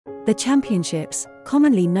The Championships,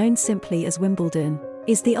 commonly known simply as Wimbledon,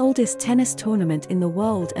 is the oldest tennis tournament in the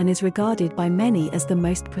world and is regarded by many as the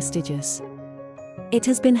most prestigious. It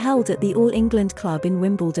has been held at the All England Club in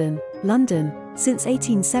Wimbledon, London, since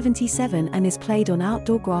 1877 and is played on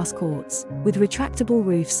outdoor grass courts, with retractable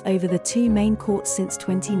roofs over the two main courts since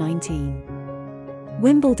 2019.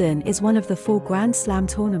 Wimbledon is one of the 4 Grand Slam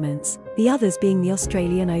tournaments, the others being the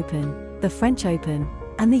Australian Open, the French Open,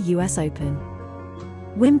 and the US Open.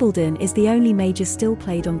 Wimbledon is the only major still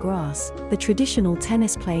played on grass, the traditional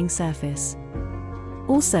tennis playing surface.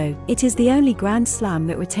 Also, it is the only Grand Slam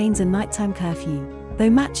that retains a nighttime curfew, though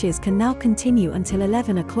matches can now continue until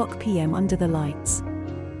 11 o'clock p.m. under the lights.